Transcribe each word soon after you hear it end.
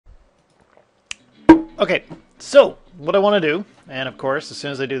Okay, so what I want to do, and of course, as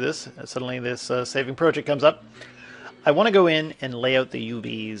soon as I do this, suddenly this saving project comes up. I want to go in and lay out the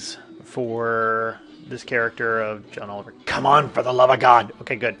UVs for this character of John Oliver. Come on, for the love of God!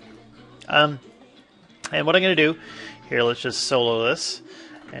 Okay, good. And what I'm going to do, here, let's just solo this.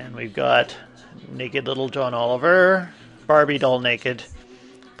 And we've got naked little John Oliver, Barbie doll naked.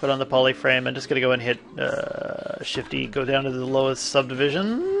 Put on the poly frame. I'm just going to go and hit Shift-E, go down to the lowest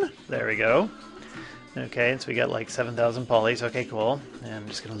subdivision. There we go. Okay, so we got like 7,000 polys. Okay, cool. And I'm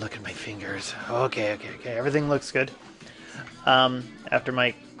just going to look at my fingers. Okay. Everything looks good. After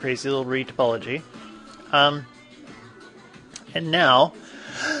my crazy little retopology. And now,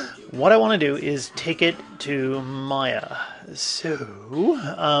 what I want to do is take it to Maya. So,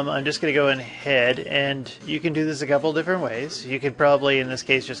 I'm just going to go ahead, and you can do this a couple different ways. You could probably, in this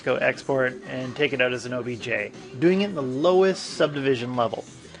case, just go export and take it out as an OBJ. Doing it in the lowest subdivision level.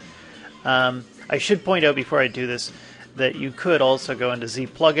 I should point out before I do this that you could also go into Z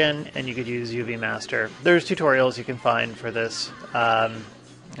plugin and you could use UV Master. There's tutorials you can find for this.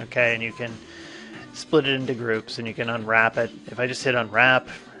 Okay, and you can split it into groups and you can unwrap it. If I just hit unwrap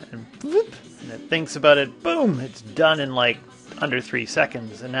and whoop, and it thinks about it, boom, it's done in like under 3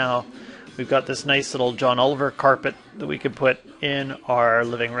 seconds. And now we've got this nice little John Oliver carpet that we could put in our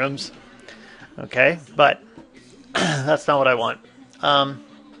living rooms. Okay, but that's not what I want.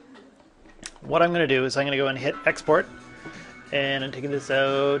 What I'm going to do is I'm going to go and hit export, and I'm taking this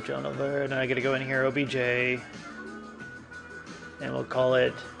out, John Oliver, and I'm going to go in here, OBJ, and we'll call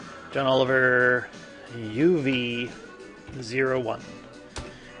it John Oliver UV01.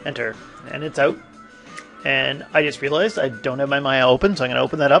 Enter, and it's out. And I just realized I don't have my Maya open, so I'm going to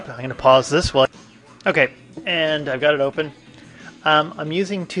open that up. I'm going to pause this while. Okay, and I've got it open. I'm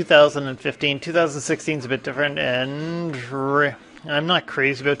using 2015. 2016 is a bit different, and I'm not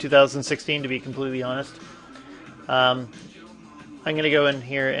crazy about 2016, to be completely honest. I'm going to go in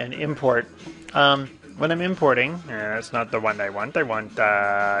here and import. When I'm importing, it's not the one I want.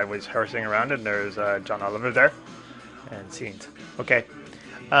 I was horsing around and there's John Oliver there. And scenes. Okay.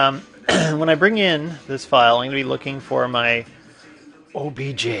 When I bring in this file, I'm going to be looking for my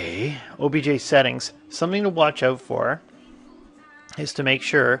OBJ settings. Something to watch out for is to make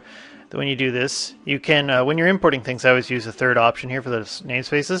sure that when you do this, you can, when you're importing things, I always use a third option here for the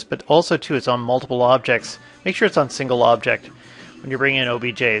namespaces, but also too, it's on multiple objects. Make sure it's on single object when you're bringing in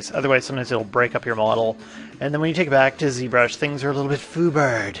OBJs. Otherwise, sometimes it'll break up your model. And then when you take it back to Zbrush, things are a little bit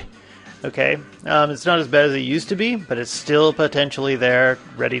foobarred. Okay, it's not as bad as it used to be, but it's still potentially there,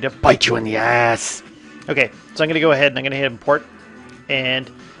 ready to bite you in the ass. Okay, so I'm going to go ahead and I'm going to hit import, and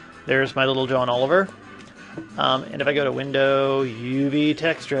there's my little John Oliver. And if I go to Window, UV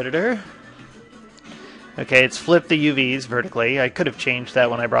Text Editor, okay, it's flipped the UVs vertically. I could have changed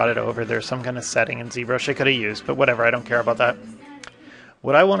that when I brought it over. There's some kind of setting in ZBrush I could have used, but whatever, I don't care about that.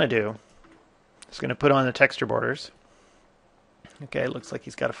 What I want to do is going to put on the texture borders. Okay, it looks like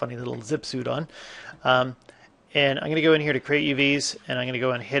he's got a funny little zip suit on. And I'm going to go in here to create UVs, and I'm going to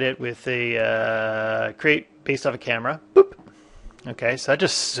go and hit it with a create based off a camera. Boop. Okay, so I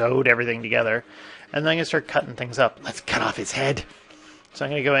just sewed everything together. And then I'm going to start cutting things up. Let's cut off his head. So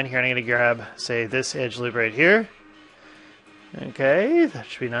I'm going to go in here and I'm going to grab, say, this edge loop right here. Okay, that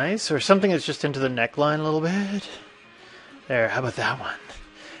should be nice. Or something that's just into the neckline a little bit. There, how about that one?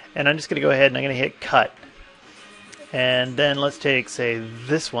 And I'm just going to go ahead and I'm going to hit cut. And then let's take, say,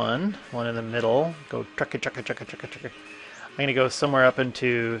 this one in the middle. Go truck it. I'm going to go somewhere up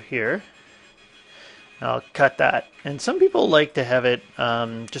into here. I'll cut that. And some people like to have it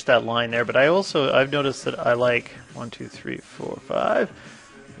just that line there, but I've noticed that I like 1, 2, 3, 4, 5.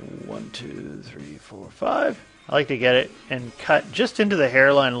 1, 2, 3, 4, 5. I like to get it and cut just into the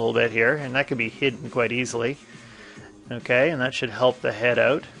hairline a little bit here, and that can be hidden quite easily. Okay, and that should help the head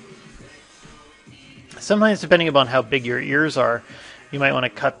out. Sometimes, depending upon how big your ears are, you might want to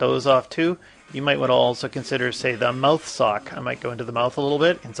cut those off too. You might want to also consider, say, the mouth sock. I might go into the mouth a little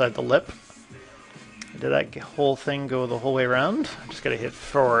bit, inside the lip. Did that whole thing go the whole way around? I'm just going to hit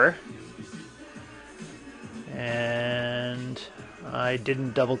 4. And I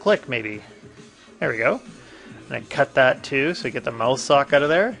didn't double click, maybe. There we go. And I cut that too, so we get the mouth sock out of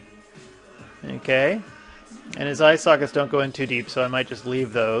there. Okay. And his eye sockets don't go in too deep, so I might just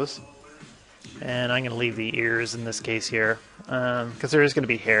leave those. And I'm going to leave the ears in this case here, because there is going to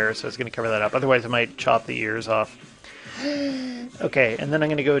be hair, so it's going to cover that up. Otherwise, I might chop the ears off. Okay, and then I'm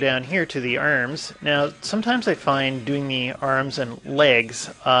going to go down here to the arms. Now, sometimes I find doing the arms and legs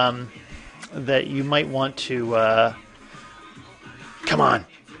that you might want to... come on!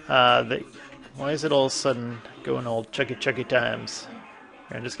 Why is it all of a sudden going all chuggy times?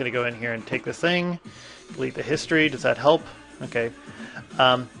 I'm just going to go in here and take this thing, delete the history. Does that help? Okay.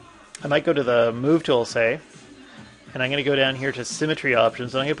 I might go to the Move tool, say, and I'm going to go down here to Symmetry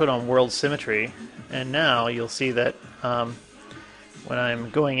Options, and I'm going to put on World Symmetry. And now you'll see that when I'm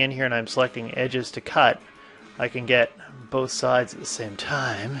going in here and I'm selecting edges to cut, I can get both sides at the same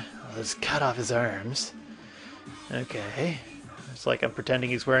time. Let's cut off his arms. Okay. It's like I'm pretending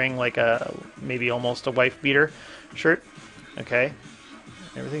he's wearing like a maybe almost a wife beater shirt. Okay.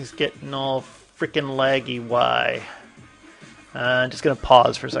 Everything's getting all freaking laggy. Why? I'm just going to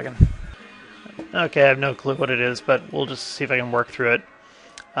pause for a second. Okay, I have no clue what it is, but we'll just see if I can work through it.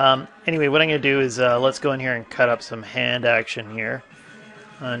 Anyway, what I'm going to do is let's go in here and cut up some hand action here.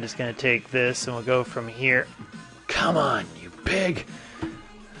 I'm just going to take this and we'll go from here. Come on, you pig!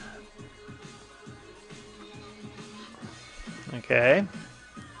 Okay.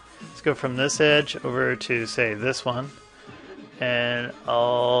 Let's go from this edge over to, say, this one. And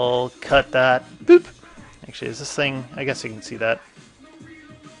I'll cut that. Boop! Actually, is this thing... I guess you can see that.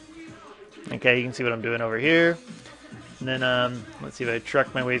 Okay, you can see what I'm doing over here. And then, let's see if I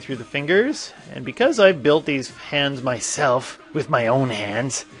truck my way through the fingers. And because I built these hands myself, with my own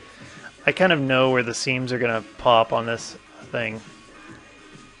hands, I kind of know where the seams are going to pop on this thing.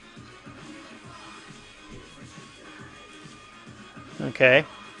 Okay.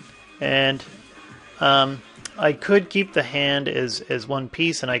 And, I could keep the hand as one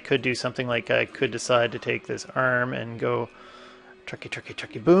piece, and I could do something like I could decide to take this arm and go trucky, trucky,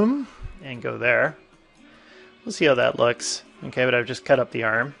 trucky, boom, and go there. We'll see how that looks. Okay, but I've just cut up the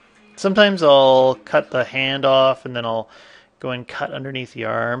arm. Sometimes I'll cut the hand off, and then I'll go and cut underneath the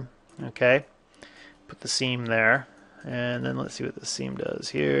arm. Okay, put the seam there, and then let's see what the seam does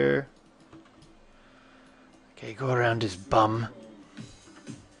here. Okay, go around his bum.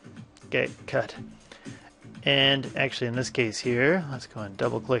 Okay, cut. And actually in this case here, let's go and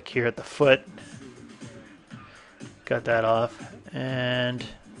double click here at the foot. Cut that off. And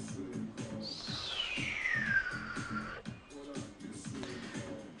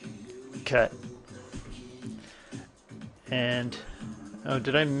cut. And oh,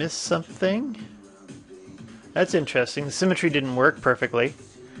 did I miss something? That's interesting. The symmetry didn't work perfectly.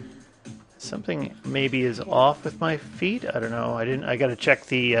 Something maybe is off with my feet. I don't know. I got to check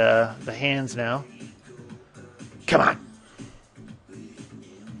the hands now. Come on.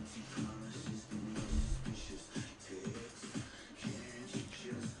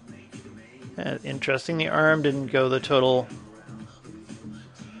 Interesting. The arm didn't go the total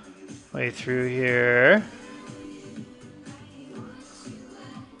way through here.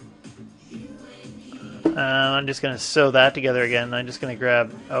 I'm just going to sew that together again. I'm just going to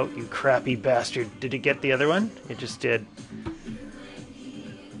grab... Oh, you crappy bastard. Did it get the other one? It just did.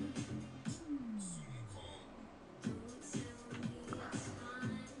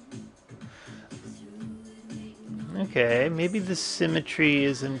 Okay, maybe the symmetry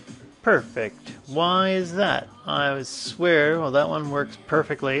isn't perfect. Why is that? I would swear, well, that one works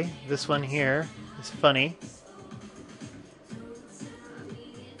perfectly. This one here is funny.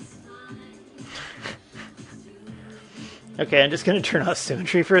 Okay, I'm just going to turn off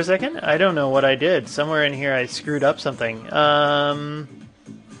symmetry for a second. I don't know what I did. Somewhere in here I screwed up something. For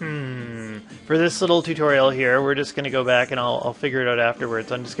this little tutorial here, we're just going to go back and I'll figure it out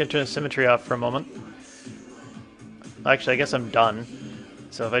afterwards. I'm just going to turn the symmetry off for a moment. Actually, I guess I'm done.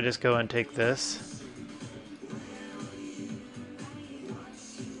 So if I just go and take this.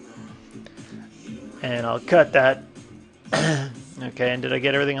 And I'll cut that. Okay, and did I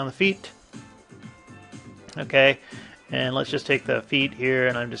get everything on the feet? Okay. And let's just take the feet here,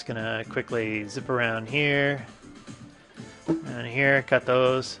 and I'm just going to quickly zip around here. And here, cut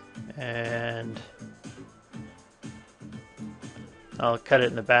those. And I'll cut it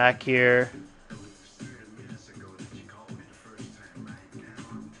in the back here.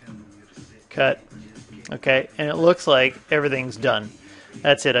 Cut. Okay, and it looks like everything's done.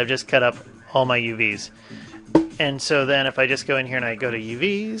 That's it, I've just cut up all my UVs. And so then if I just go in here and I go to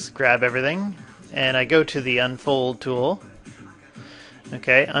UVs, grab everything, and I go to the Unfold tool.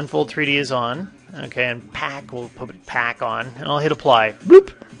 Okay, Unfold 3D is on. Okay, and Pack, we'll put Pack on, and I'll hit Apply.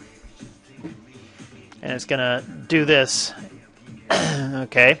 Boop! And it's gonna do this.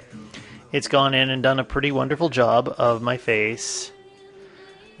 Okay, it's gone in and done a pretty wonderful job of my face.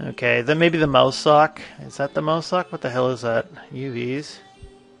 Okay, then maybe the mouse sock. Is that the mouse sock? What the hell is that? UVs.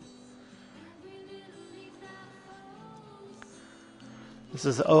 This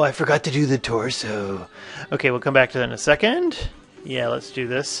is, oh, I forgot to do the torso. Okay, we'll come back to that in a second. Yeah, let's do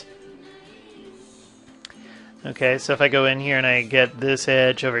this. Okay, so if I go in here and I get this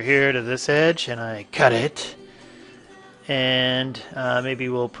edge over here to this edge and I cut it, And maybe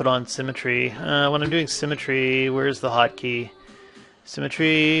we'll put on symmetry. When I'm doing symmetry, where's the hotkey?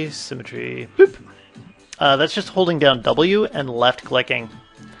 Symmetry, symmetry, boop. That's just holding down W and left clicking.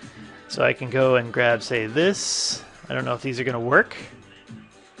 So I can go and grab, say, this. I don't know if these are going to work.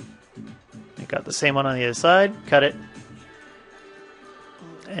 I got the same one on the other side. Cut it.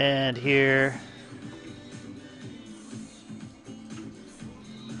 And here.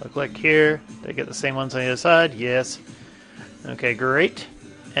 I'll click here. Did I get the same ones on the other side? Yes. Okay, great.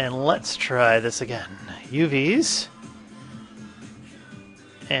 And let's try this again. UVs.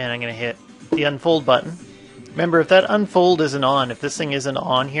 And I'm going to hit the unfold button. Remember, if that unfold isn't on, if this thing isn't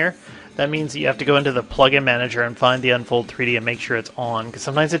on here, that means that you have to go into the plugin manager and find the unfold 3D and make sure it's on, because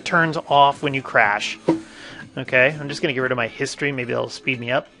sometimes it turns off when you crash. Okay, I'm just going to get rid of my history. Maybe that'll speed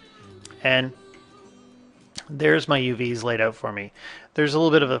me up. And there's my UVs laid out for me. There's a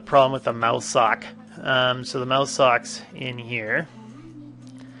little bit of a problem with the mouse sock. So the mouse sock's in here.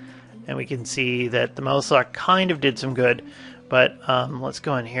 And we can see that the mouse sock kind of did some good. But let's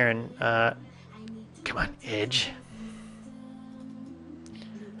go in here and... come on, edge.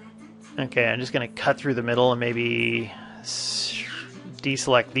 Okay, I'm just going to cut through the middle and maybe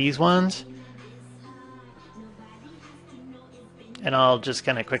deselect these ones. And I'll just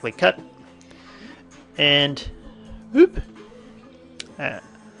kind of quickly cut. And, whoop.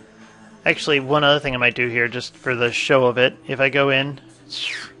 Actually, one other thing I might do here, just for the show of it, if I go in,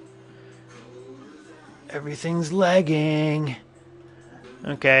 everything's lagging.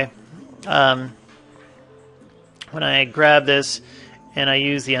 Okay. When I grab this and I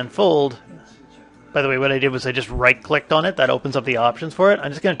use the unfold, by the way, what I did was I just right-clicked on it. That opens up the options for it.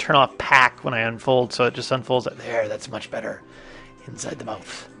 I'm just going to turn off pack when I unfold, so it just unfolds it. There, that's much better. Inside the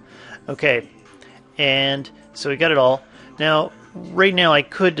mouth. Okay. And so we got it all. Now, right now I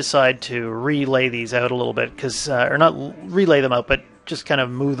could decide to relay these out a little bit, because, or not relay them out, but just kind of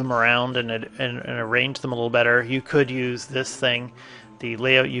move them around and arrange them a little better. You could use this thing, the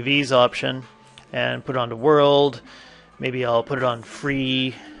Layout UVs option, and put it onto World. Maybe I'll put it on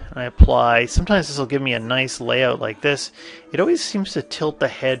Free, and I apply. Sometimes this will give me a nice layout like this. It always seems to tilt the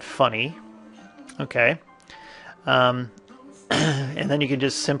head funny. Okay. And then you can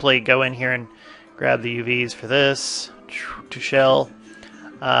just simply go in here and grab the UVs for this, to shell,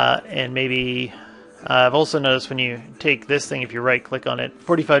 and maybe I've also noticed when you take this thing, if you right click on it,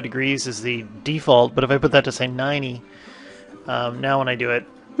 45 degrees is the default, but if I put that to say 90, now when I do it,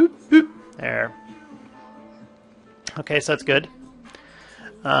 boop, boop, there. Okay, so that's good.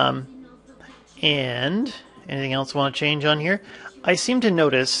 And anything else I want to change on here? I seem to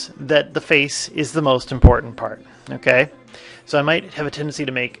notice that the face is the most important part, okay? So I might have a tendency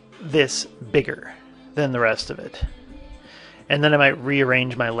to make this bigger than the rest of it. And then I might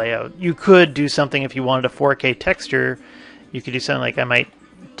rearrange my layout. You could do something if you wanted a 4K texture. You could do something like, I might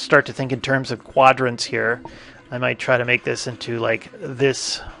start to think in terms of quadrants here. I might try to make this into like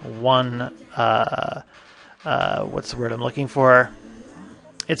this one, what's the word I'm looking for?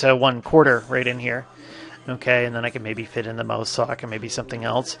 It's a 1/4 right in here. Okay, and then I can maybe fit in the mouse sock and maybe something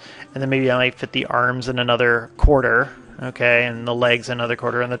else. And then maybe I might fit the arms in another 1/4. Okay, and the legs in another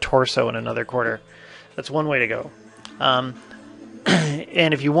 1/4, and the torso in another 1/4. That's one way to go.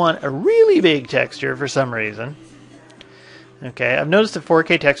 And if you want a really big texture for some reason, okay, I've noticed that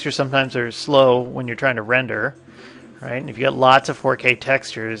 4K textures sometimes are slow when you're trying to render, right? And if you got lots of 4K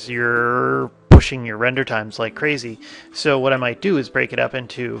textures, you're pushing your render times like crazy. So what I might do is break it up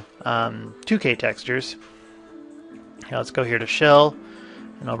into 2K textures. Now let's go here to shell,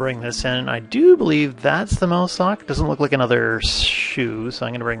 and I'll bring this in. I do believe that's the mouse sock. Doesn't look like another shoe, so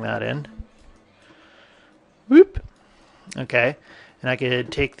I'm going to bring that in. Whoop. Okay, and I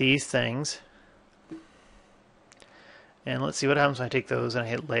could take these things, and let's see what happens when I take those and I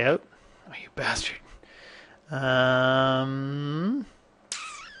hit layout. Oh, you bastard.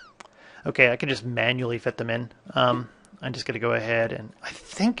 Okay, I can just manually fit them in. I'm just going to go ahead, and I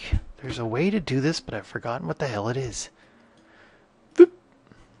think there's a way to do this, but I've forgotten what the hell it is. Boop.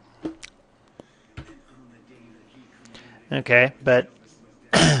 Okay, but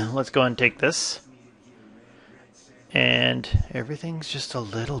let's go and take this. And everything's just a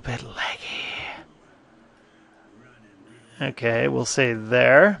little bit laggy. Okay, we'll say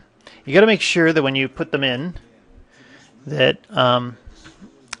there. You got to make sure that when you put them in, that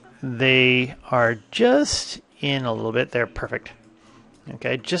they are just in a little bit. They're perfect.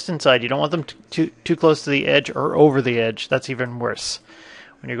 Okay, just inside. You don't want them too close to the edge or over the edge. That's even worse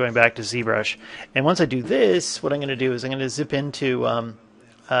when you're going back to ZBrush. And once I do this, what I'm going to do is I'm going to zip into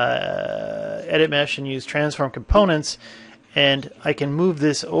Edit Mesh and use Transform Components, And I can move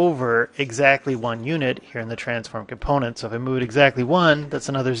this over exactly 1 unit here in the transform component. So if I move it exactly 1, that's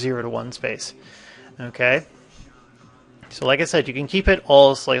another 0 to 1 space. Okay. So like I said, you can keep it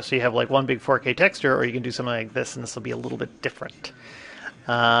all so you have like one big 4K texture, or you can do something like this, and this will be a little bit different.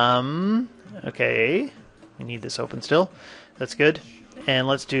 Okay. We need this open still. That's good. And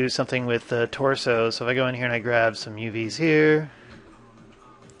let's do something with the torso. So if I go in here and I grab some UVs here,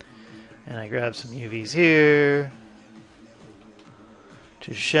 and I grab some UVs here,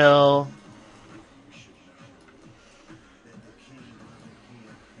 to shell.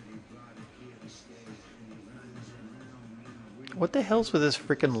 What the hell's with this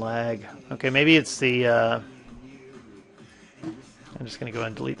freaking lag? Okay, maybe it's the... I'm just going to go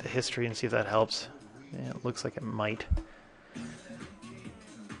and delete the history and see if that helps. Yeah, it looks like it might.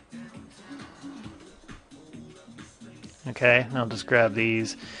 Okay, I'll just grab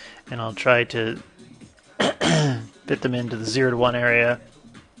these and I'll try to fit them into the 0 to 1 area.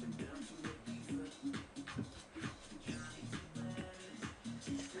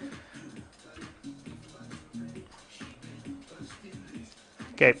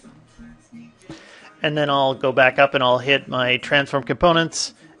 Okay. And then I'll go back up and I'll hit my transform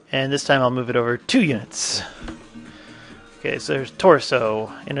components, and this time I'll move it over 2 units. Okay, so there's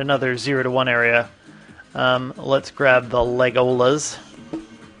torso in another 0 to 1 area. Let's grab the Legolas.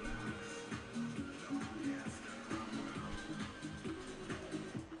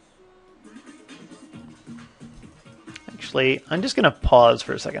 Actually, I'm just going to pause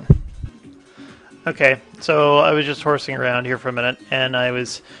for a second. Okay, so I was just horsing around here for a minute, and I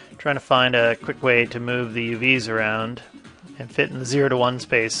was trying to find a quick way to move the UVs around and fit in the 0 to 1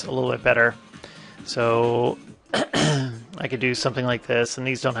 space a little bit better. So I could do something like this, and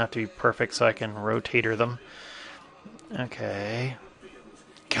these don't have to be perfect, so I can rotator them. Okay.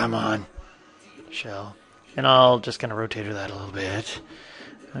 Come on, shell. And I'll just kind of rotator that a little bit.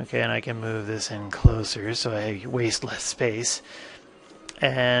 Okay, and I can move this in closer so I waste less space.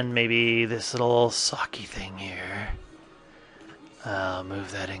 And maybe this little socky thing here. I'll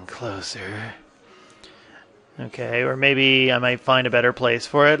move that in closer. Okay, or maybe I might find a better place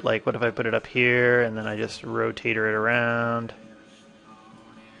for it. Like, what if I put it up here and then I just rotator it around?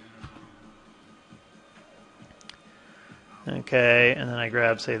 Okay, and then I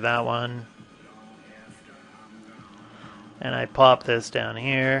grab, say, that one. And I pop this down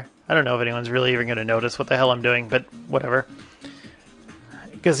here. I don't know if anyone's really even going to notice what the hell I'm doing, but whatever.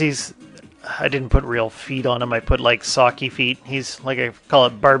 Because I didn't put real feet on him. I put like socky feet. He's like, I call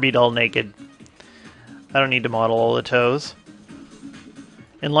it Barbie doll naked. I don't need to model all the toes.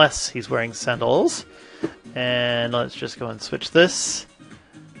 Unless he's wearing sandals. And let's just go and switch this.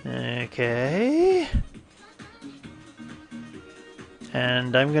 Okay.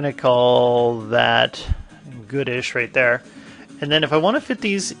 And I'm going to call that goodish right there. And then if I want to fit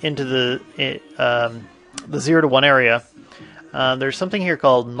these into the 0 to 1 area, there's something here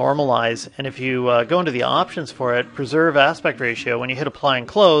called normalize, and if you go into the options for it, preserve aspect ratio, when you hit apply and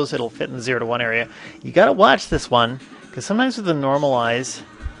close, it'll fit in the 0 to 1 area. You gotta watch this one, because sometimes with the normalize,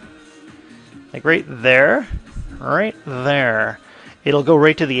 like right there, it'll go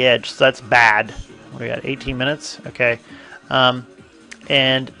right to the edge, so that's bad. What do we got, 18 minutes? Okay.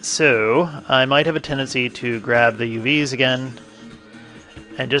 And so, I might have a tendency to grab the UVs again,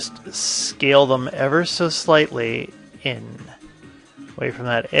 and just scale them ever so slightly in. Away from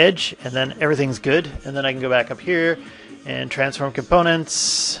that edge, and then everything's good, and then I can go back up here and transform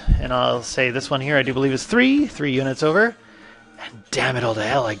components, and I'll say this one here I do believe is 3 units over, and damn it all to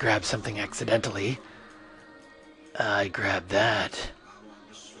hell, I grabbed something accidentally. I grabbed that.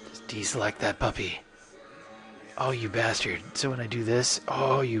 Just deselect that puppy. Oh, you bastard. So when I do this,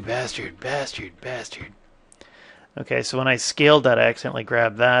 oh, you bastard. Okay, so when I scaled that, I accidentally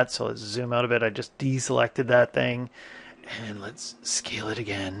grabbed that, so let's zoom out a bit. I just deselected that thing. And let's scale it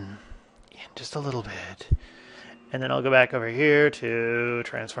again in just a little bit. And then I'll go back over here to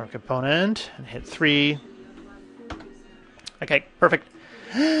transform component and hit 3. Okay, perfect.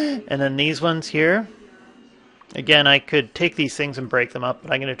 And then these ones here. Again, I could take these things and break them up,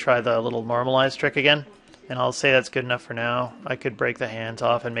 but I'm going to try the little normalize trick again. And I'll say that's good enough for now. I could break the hands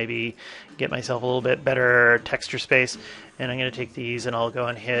off and maybe get myself a little bit better texture space. And I'm going to take these and I'll go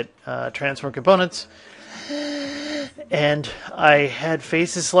and hit transform components. And I had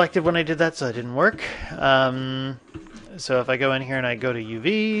faces selected when I did that, so that didn't work. So if I go in here and I go to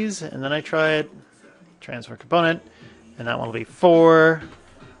UVs, and then I try it, transform component, and that one will be 4.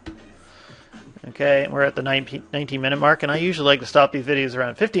 Okay, we're at the 19-minute mark, and I usually like to stop these videos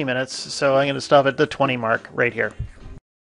around 15 minutes, so I'm going to stop at the 20 mark right here.